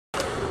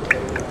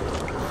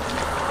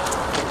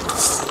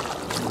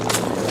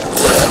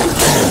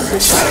You're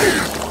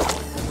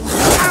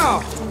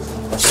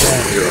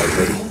right,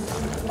 buddy.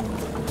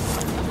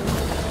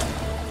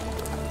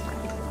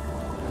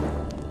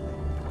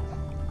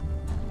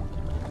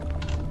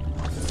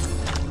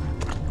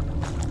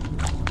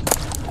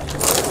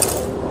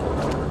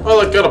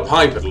 Well, I got a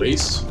pipe at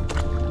least.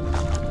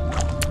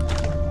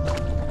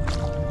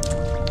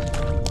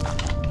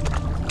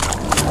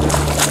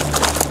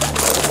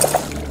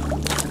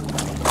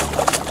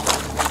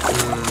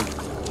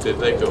 Did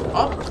they go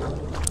up?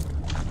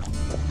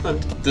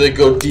 Did they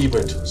go deeper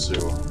into the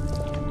sewer?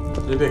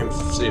 Maybe I can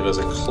see if there's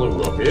a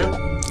clue up here.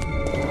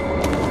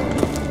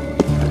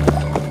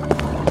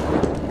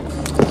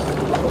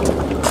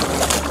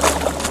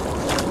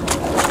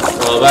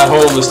 Well, that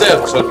hole in the stairs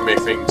will certainly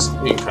make things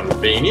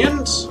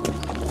inconvenient.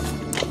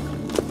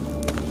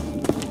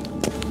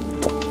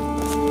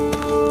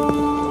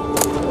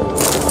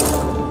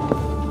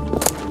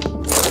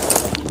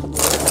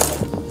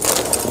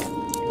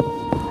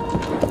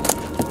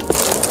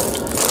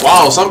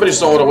 Wow, somebody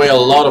stored away a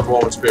lot of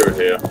Roman spirit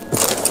here.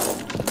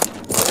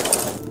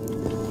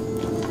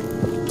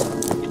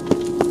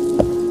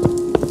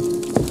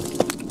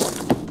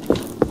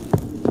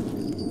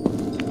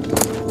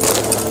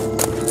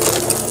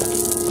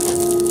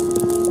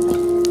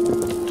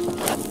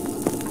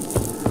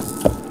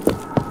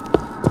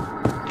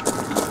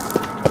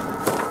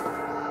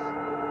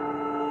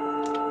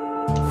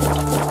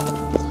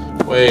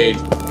 Wait,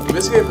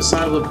 investigate the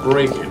side of the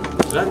break-in.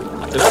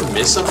 Did I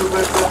miss something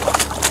back there?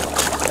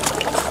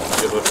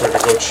 Let's try to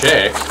go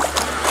check.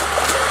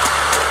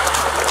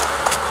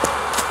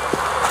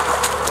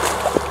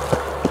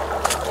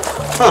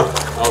 Huh.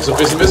 I was a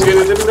busy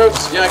investigator, didn't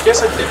notice. Yeah, I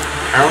guess I did.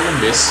 Apparently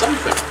missed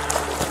something.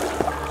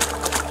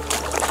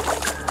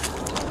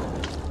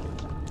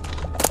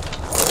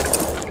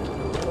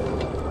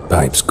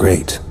 Pipe's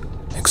great.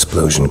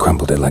 Explosion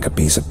crumpled it like a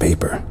piece of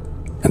paper.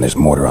 And there's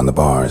mortar on the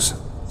bars.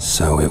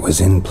 So it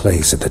was in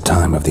place at the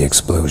time of the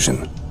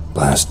explosion.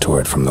 Blast tore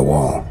it from the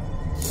wall.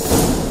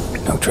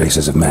 No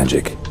traces of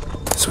magic.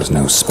 This was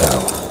no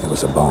spell. It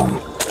was a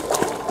bomb.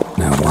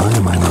 Now, why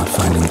am I not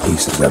finding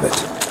pieces of it?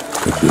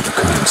 Could be the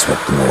current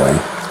swept them away.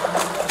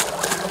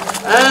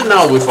 And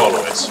now we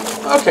follow it.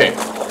 Okay.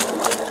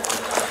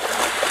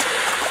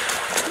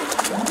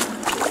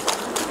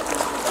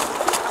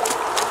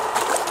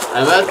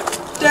 And that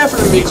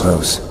definitely makes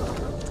close.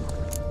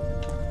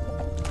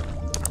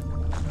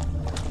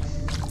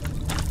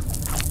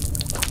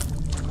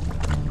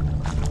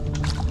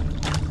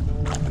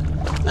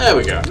 There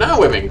we go. Now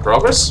we're making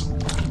progress.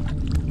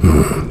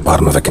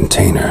 Bottom of a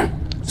container.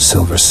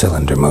 Silver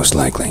cylinder, most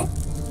likely.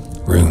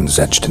 Runes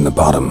etched in the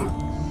bottom.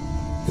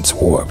 It's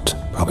warped,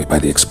 probably by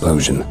the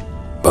explosion.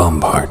 Bomb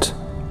part.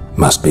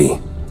 Must be.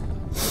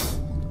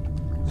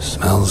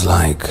 Smells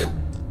like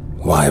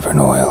wyvern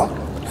oil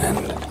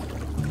and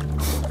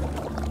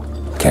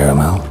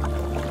caramel.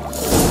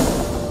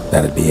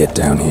 That'd be it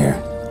down here.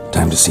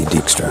 Time to see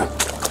Dijkstra.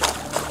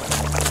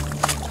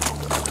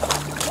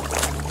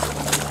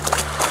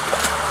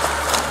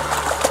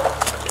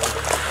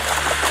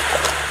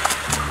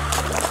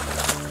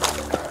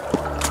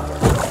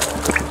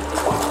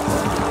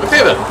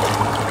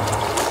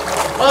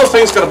 Well,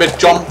 things got a bit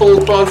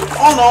jumbled, but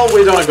all in all,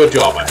 we've done a good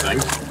job, I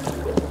think.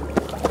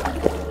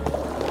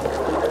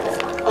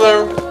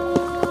 Hello.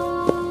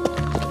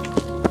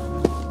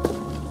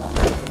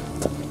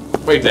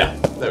 Wait there.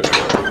 There we go.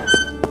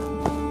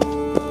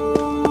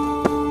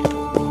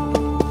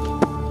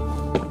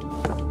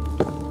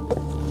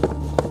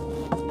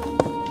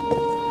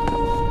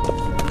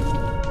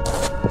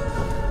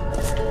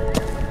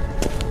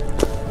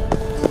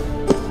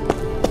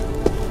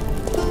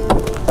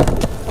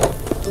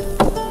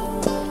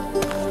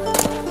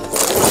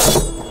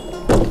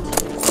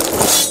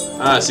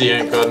 I see you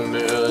ain't gotten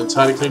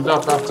entirely cleaned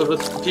up after the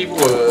people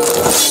were...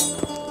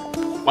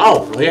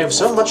 Wow, they have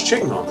so much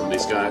chicken on them,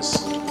 these guys.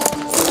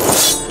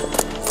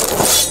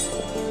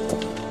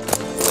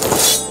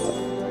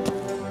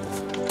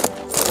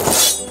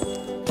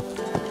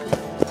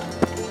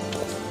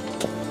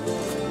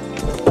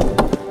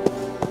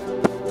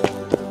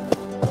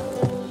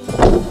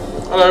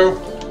 Hello.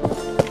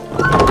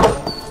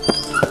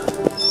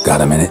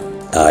 Got a minute?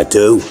 I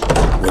do.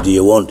 What do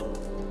you want?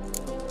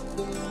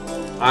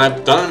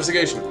 I've done an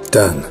investigation.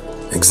 Done.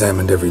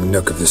 Examined every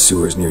nook of the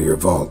sewers near your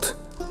vault.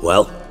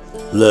 Well,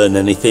 learn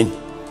anything?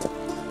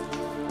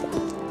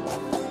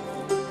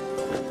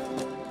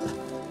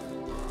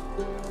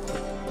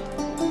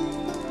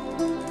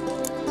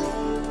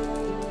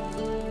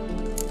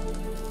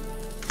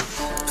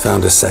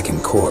 Found a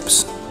second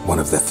corpse. One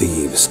of the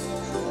thieves.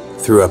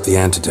 Threw up the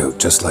antidote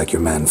just like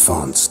your man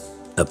Fonz.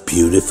 A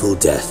beautiful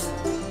death.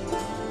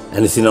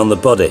 Anything on the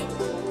body?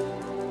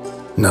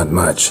 Not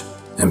much.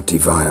 Empty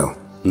vial.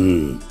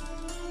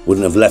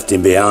 Wouldn't have left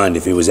him behind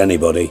if he was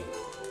anybody.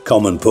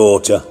 Common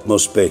porter,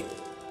 must be.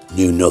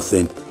 Knew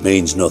nothing,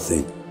 means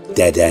nothing.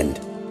 Dead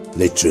end.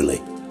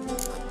 Literally.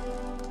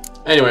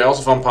 Anyway, I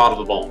also found part of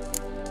the bomb.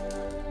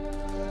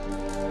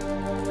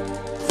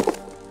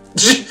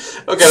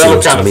 Okay, that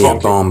looked kind of funky. funky.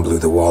 A bomb blew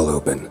the wall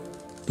open.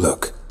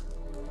 Look.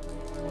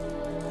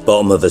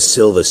 Bottom of a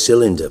silver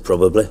cylinder,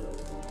 probably.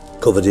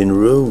 Covered in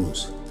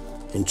runes.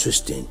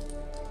 Interesting.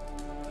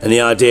 Any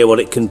idea what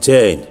it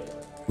contained?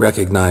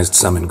 Recognized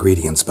some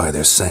ingredients by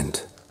their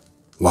scent.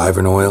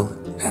 Wyvern oil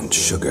and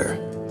sugar.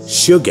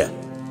 Sugar?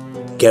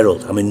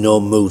 Geralt, I'm in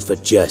no mood for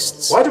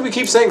jests. Why do we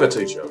keep saying that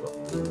to each other?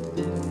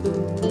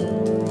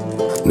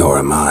 Nor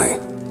am I.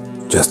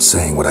 Just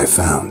saying what I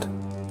found.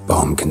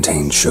 Bomb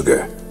contained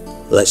sugar.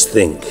 Let's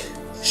think.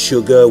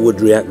 Sugar would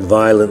react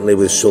violently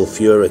with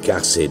sulfuric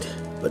acid,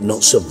 but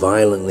not so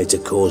violently to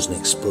cause an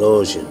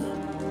explosion.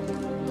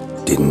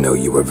 Didn't know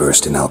you were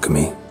versed in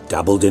alchemy.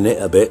 Dabbled in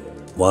it a bit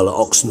while at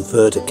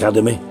Oxenford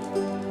Academy.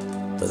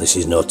 But this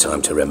is no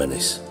time to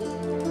reminisce.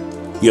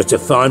 You're to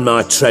find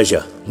my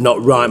treasure, not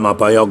write my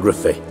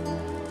biography.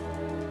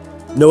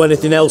 Know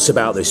anything else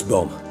about this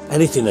bomb?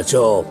 Anything at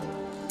all?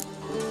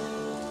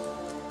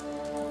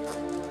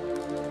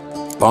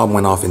 Bomb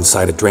went off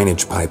inside a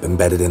drainage pipe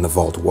embedded in the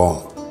vault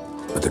wall.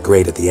 But the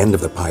grate at the end of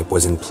the pipe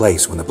was in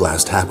place when the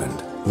blast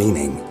happened,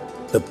 meaning...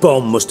 The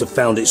bomb must have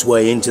found its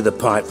way into the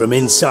pipe from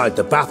inside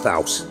the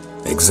bathhouse.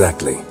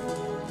 Exactly.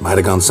 Might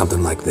have gone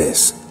something like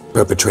this.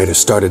 Perpetrator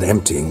started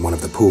emptying one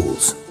of the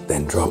pools,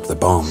 then dropped the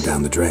bomb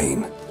down the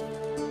drain.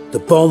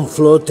 The bomb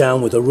flowed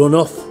down with a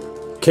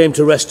runoff, came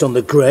to rest on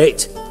the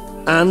grate,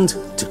 and,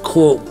 to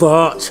quote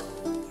Bart,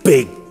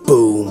 big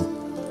boom.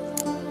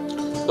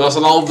 Thus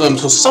allowed them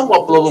to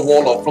somewhat blow the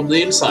wall up from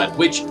the inside,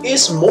 which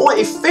is more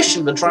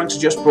efficient than trying to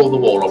just blow the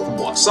wall up from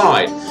one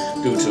side,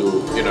 due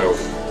to, you know,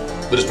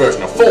 the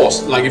dispersion of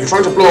force. Like, if you're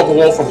trying to blow up a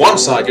wall from one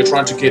side, you're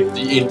trying to get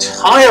the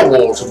entire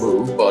wall to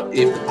move, but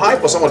if the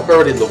pipe was somewhat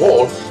buried in the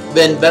wall,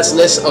 then that's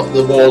less of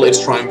the wall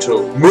it's trying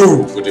to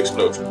move with the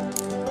explosion.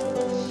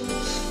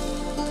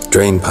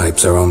 Drain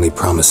pipes are only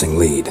promising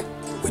lead.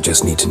 We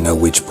just need to know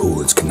which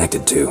pool it's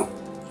connected to.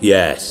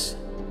 Yes.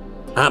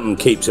 Hammond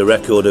keeps a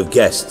record of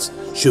guests.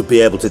 Should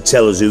be able to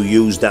tell us who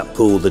used that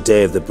pool the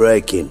day of the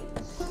break-in.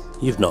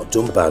 You've not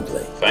done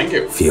badly. Thank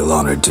you. Feel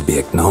honored to be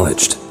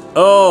acknowledged.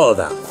 Oh,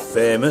 that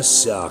famous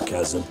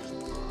sarcasm.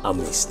 I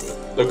missed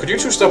it. Look, could you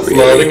two stop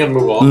flirting and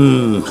move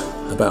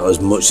on? About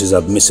as much as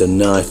I'd miss a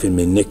knife in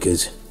me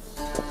knickers.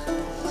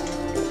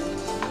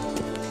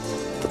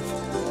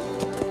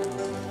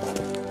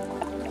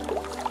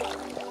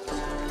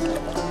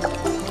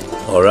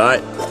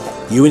 Alright.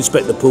 You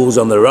inspect the pools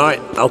on the right,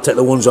 I'll take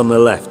the ones on the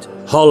left.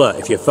 Holler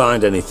if you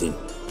find anything.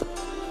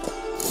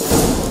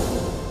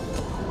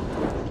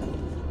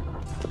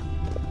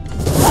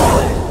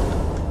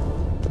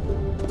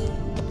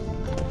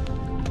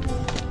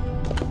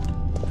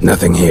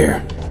 Nothing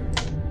here.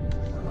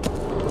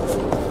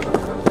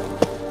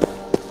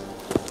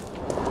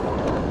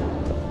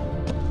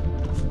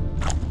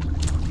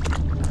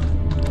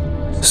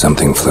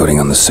 Something floating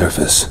on the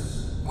surface.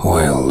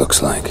 Oil,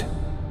 looks like.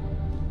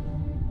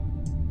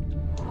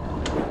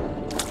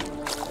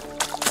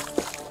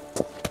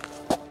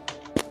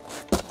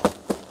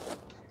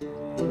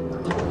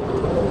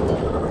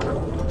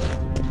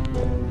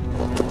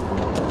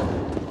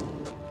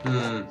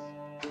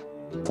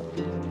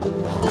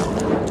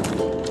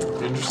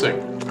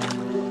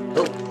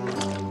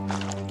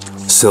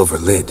 Silver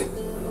lid.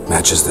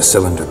 Matches the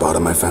cylinder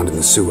bottom I found in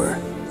the sewer.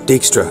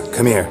 Dijkstra,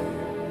 come here.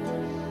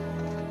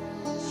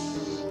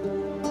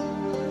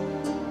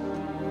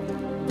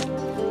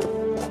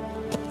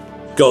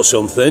 Got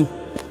something?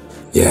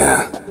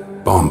 Yeah,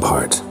 bomb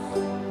part.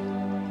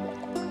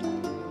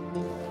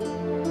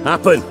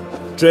 Happen.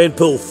 Drain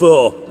pool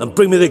 4 and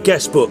bring me the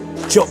guest book.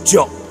 Chop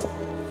chop.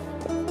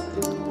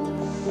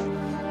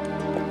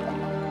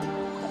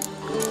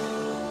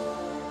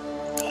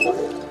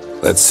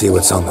 Let's see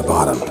what's on the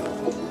bottom.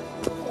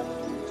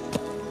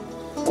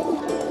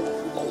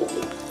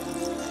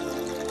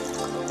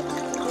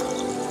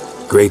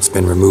 Grate's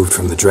been removed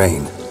from the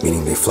drain,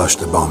 meaning they flushed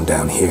the bomb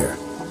down here.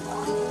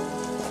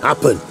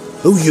 Happen.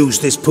 Who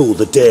used this pool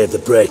the day of the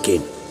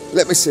break-in?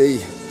 Let me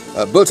see.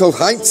 Bertold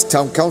Heinz,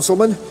 town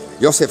councilman,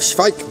 Josef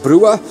Schweik,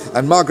 brewer,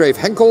 and Margrave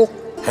Henkel.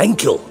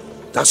 Henkel?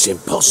 That's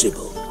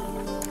impossible.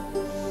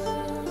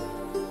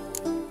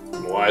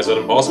 Why is that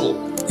impossible?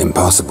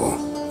 Impossible?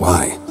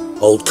 Why?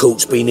 Old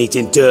coot's been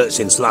eating dirt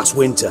since last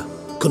winter.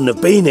 Couldn't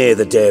have been here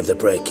the day of the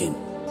break-in.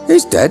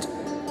 He's dead?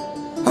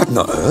 I've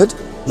not heard.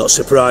 Not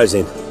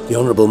surprising. The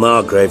Honourable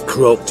Margrave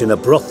croaked in a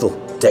brothel,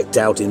 decked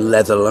out in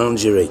leather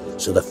lingerie,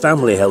 so the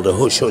family held a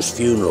hush-hush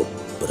funeral.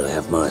 But I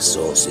have my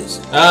sources.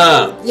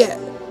 Ah. Yeah,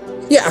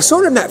 I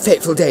saw him that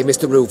fateful day,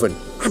 Mr. Reuven.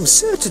 I'm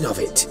certain of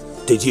it.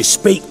 Did you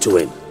speak to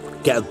him?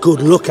 Get a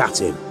good look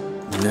at him?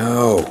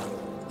 No.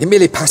 He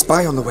merely passed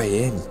by on the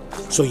way in.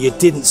 So you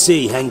didn't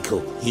see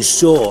Henkel, you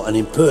saw an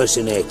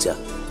impersonator.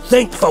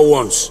 Think for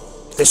once.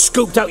 They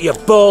scooped out your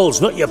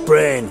balls, not your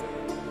brain.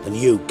 And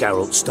you,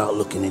 Geralt, start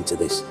looking into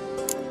this.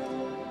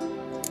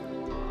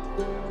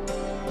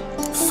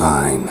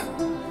 Fine.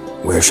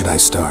 Where should I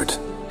start?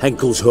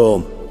 Henkel's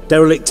home.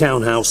 Derelict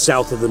townhouse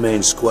south of the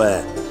main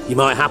square. You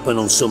might happen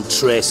on some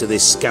trace of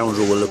this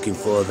scoundrel we're looking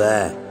for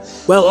there.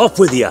 Well, off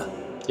with you.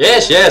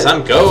 Yes,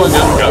 I'm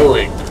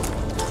going.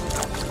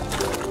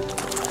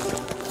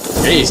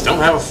 Please, don't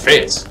have a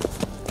fit.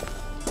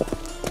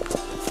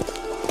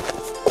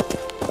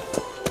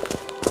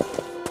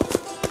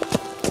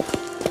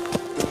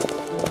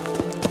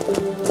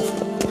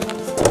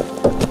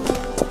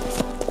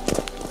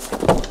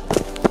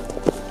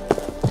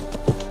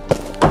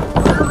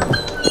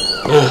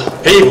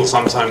 People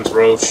sometimes,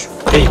 Roach.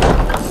 People.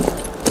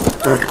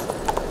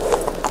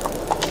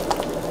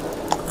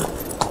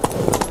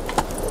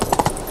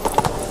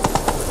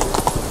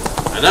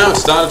 And now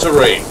it's started to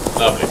rain.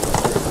 Lovely.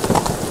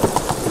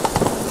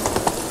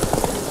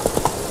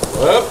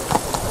 Whoop.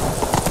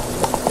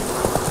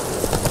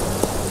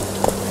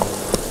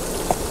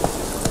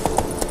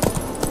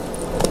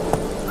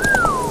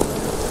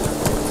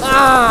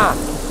 Ah!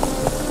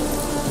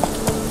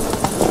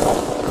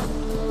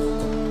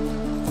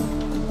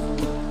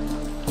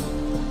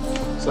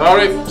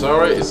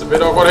 Sorry, it's a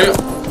bit awkward here.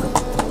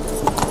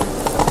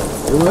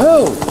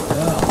 Whoa!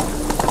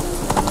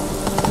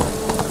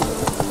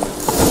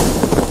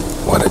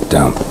 What a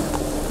dump.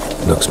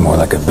 Looks more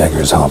like a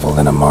beggar's hovel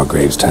than a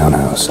Margrave's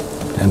townhouse.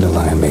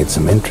 Dandelion made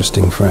some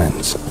interesting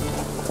friends.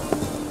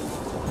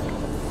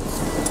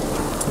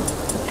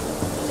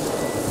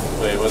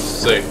 Wait, what's it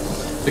say?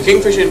 The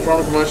Kingfisher in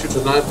front commercial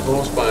tonight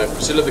proposed by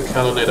Priscilla the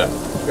Calonetta.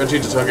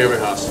 Guaranteed to tug every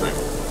heartstring.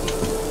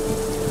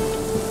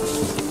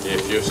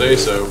 If you say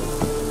so.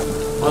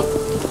 What?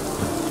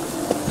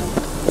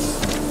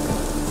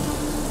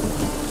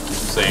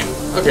 Same.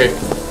 Okay.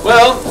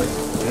 Well,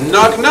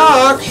 knock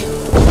knock!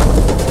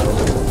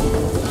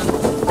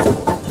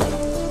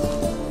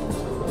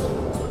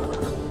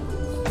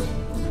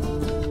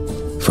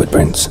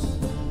 Footprints.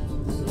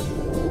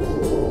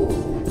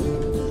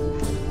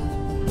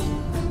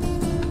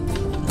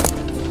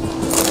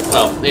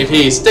 Well, if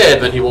he's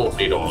dead, then he won't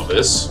need all of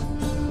this.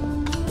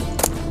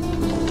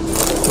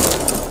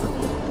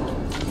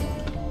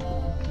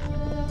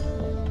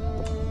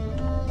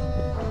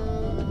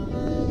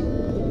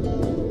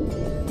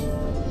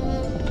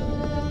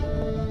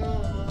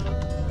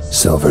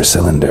 Silver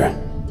cylinder.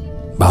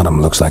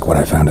 Bottom looks like what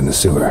I found in the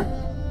sewer.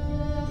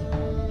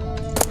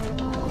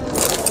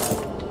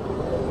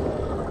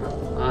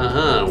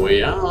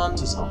 We are on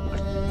to something.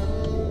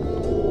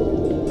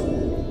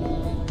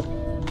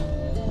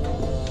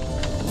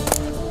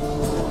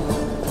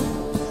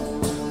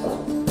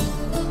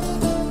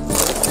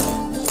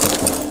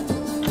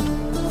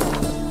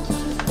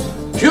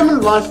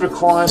 Human life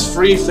requires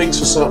three things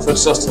for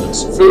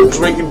sustenance: food,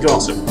 drink, and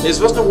gossip. It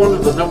was no wonder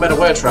that no matter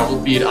where I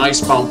traveled, be it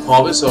icebound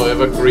Purvis or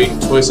evergreen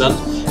Toysand,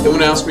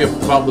 everyone asked me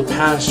about the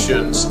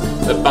passions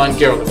that bind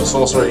Geralt and the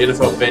sorcerer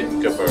Yennefer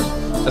Vengerberg.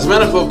 As a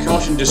man of both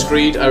caution and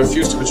discreet, I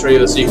refused to betray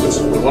the secrets,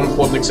 with one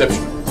important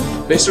exception.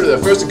 The history of their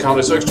first encounter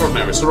is so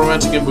extraordinary, so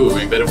romantic and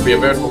moving, that it would be a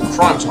veritable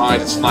crime to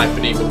hide its knife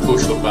beneath a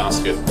bushel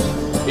basket.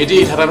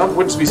 Indeed, had I not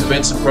witnessed these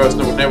events in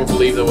person, I would never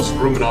believe there was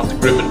room enough the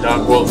grim and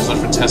dark world for such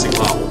fantastic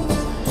marvel.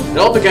 It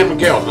all began when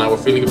Geralt and I were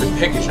feeling a bit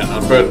peckish and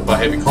unburdened by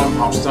heavy coin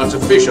pouches time to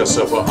fish our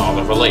supper out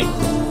of a lake.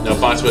 No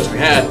bites which we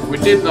had, we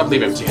did not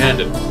leave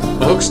empty-handed.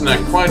 My hook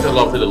snagged quite a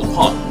lovely little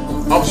pot.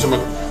 After my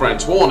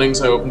friend's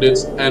warnings, I opened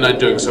it, and in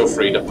doing so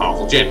freed a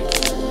powerful gin.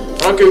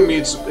 Without giving me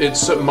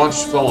it's much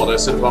thought, I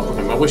set about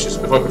fulfilling my wishes.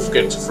 Before I could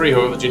forget to free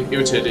her, the gin,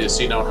 irritated to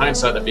see now in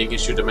hindsight that being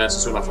issued demands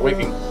soon after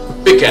waking,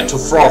 began to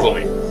throttle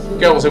me.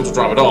 Geralt was able to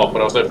drive it off,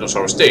 but I was left in a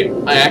sorry state.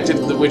 I acted,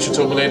 the Witcher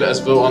told me later, as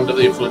though under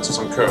the influence of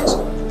some curse.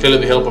 Clearly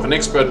the help of an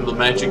expert in the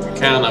magic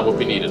arcana would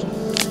be needed.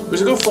 It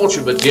was a good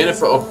fortune that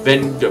Yennefer of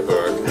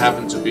Vengerberg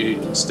happened to be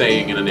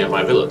staying in a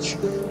nearby village.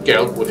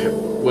 Geralt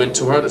went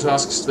to her to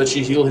ask that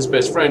she heal his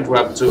best friend, who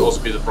happened to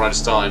also be the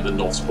brightest star in the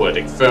North's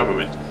poetic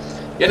firmament.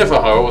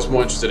 Yennefer, however, was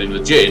more interested in the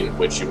gin,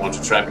 which she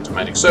wanted to trap into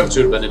magic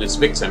servitude, than in its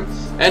victim,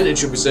 and it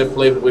should be said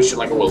played the Witcher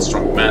like a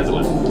well-strung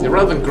mandolin. And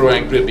rather than grow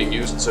angry at being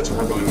used in such a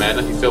humbling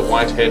manner, he felt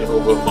white-headed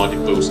over muddy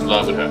boots in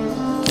love with her.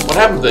 What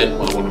happened then?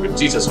 Well, I won't repeat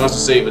details, so as to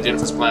say that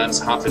Yennefer's plans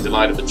hardly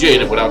delighted the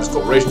gin, and without his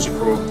cooperation she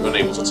proved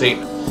unable to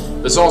tame it.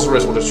 The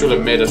sorceress would have surely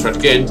made her threat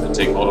again, and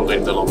taken all of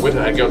Leyden along with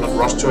her, had Geralt not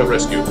rushed to her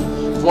rescue.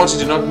 For once he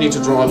did not need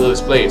to draw other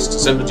blades. To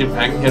send the gin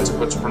packing, he had to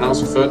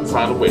pronounce the third and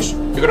final wish.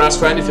 He could ask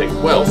for anything: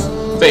 wealth,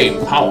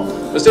 fame, power.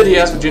 Instead he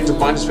asked the gin to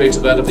bind his fate to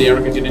that of the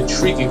arrogant and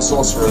intriguing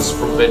sorceress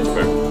from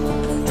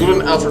Vengerberg.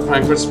 Julian Alfred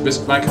Pancratz,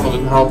 Viscount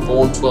Lindenhout,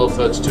 born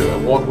 1232,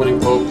 award-winning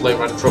poet,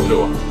 playwright, and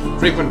troubadour.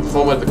 Frequent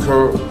performer at the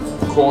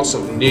courts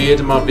of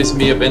Needemar,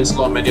 Vismir,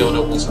 Venslor, and many other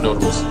nobles and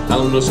notables.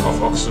 Alumnus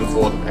of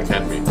Oxenford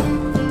Academy.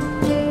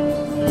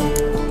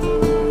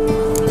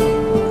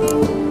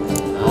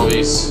 All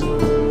these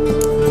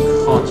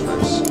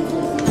contracts.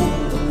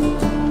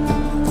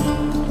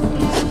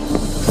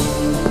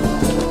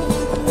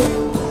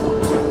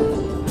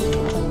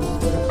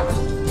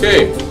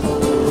 Okay.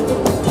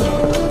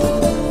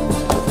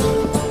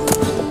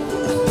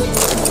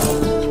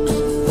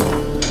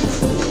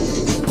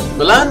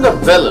 The land of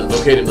Velen,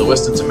 located in the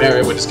western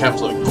Temeria with its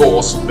capital in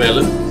Gorse,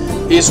 Velen,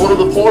 is one of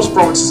the poorest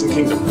provinces in the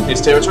kingdom.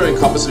 Its territory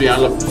encompasses the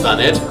island of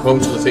Thanet, home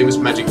to the famous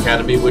Magic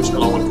Academy, which,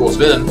 along with Gorse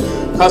Velen,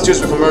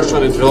 constitutes the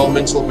commercial and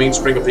developmental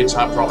mainspring of the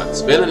entire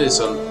province. Velen is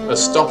a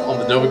stop on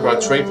the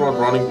Novigrad trade route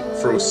running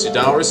through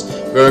Sidaris,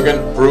 Bergen,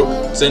 Brugg,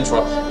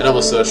 Sintra, and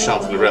other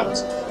Shameful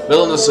realms.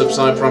 Velen is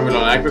subside primarily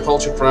on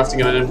agriculture, crafting,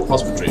 and animal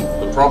husbandry.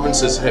 The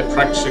province is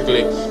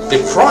practically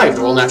deprived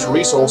of all natural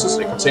resources.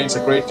 It contains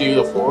a great deal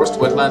of forest,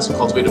 wetlands, and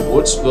cultivated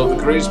woods, though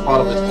the greatest part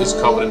of it is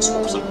covered in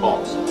swamps and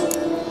ponds.